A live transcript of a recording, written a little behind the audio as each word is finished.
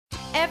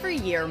Every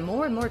year,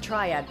 more and more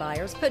Triad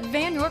buyers put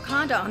Vann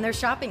Honda on their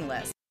shopping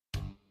list.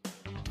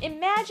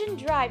 Imagine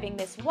driving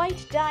this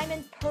white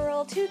diamond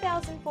pearl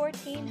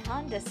 2014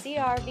 Honda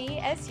CR-V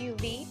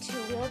SUV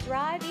two-wheel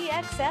drive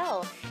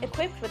EXL,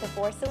 equipped with a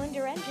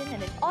 4-cylinder engine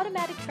and an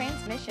automatic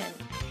transmission.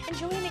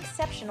 Enjoy an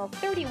exceptional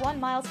 31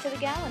 miles to the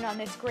gallon on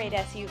this great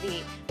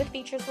SUV, with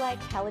features like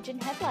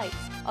halogen headlights,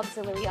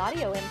 auxiliary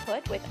audio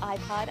input with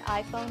iPod,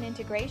 iPhone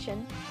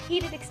integration,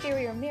 heated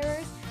exterior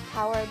mirrors,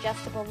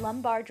 power-adjustable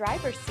lumbar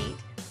driver's seat,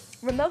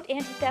 remote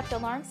anti-theft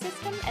alarm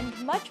system,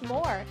 and much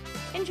more.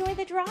 Enjoy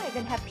the drive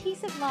and have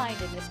peace of mind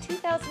in this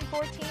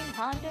 2014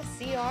 Honda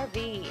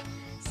CR-V.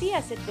 See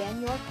us at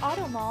Van York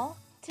Auto Mall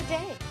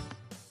today.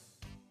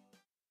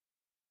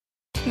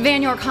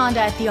 Vann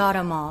Honda at the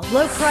Auto Mall.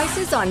 Low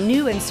prices on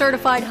new and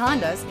certified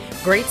Hondas,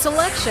 great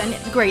selection,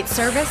 great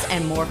service,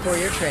 and more for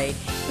your trade.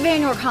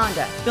 Vann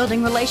Honda,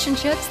 building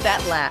relationships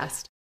that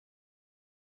last.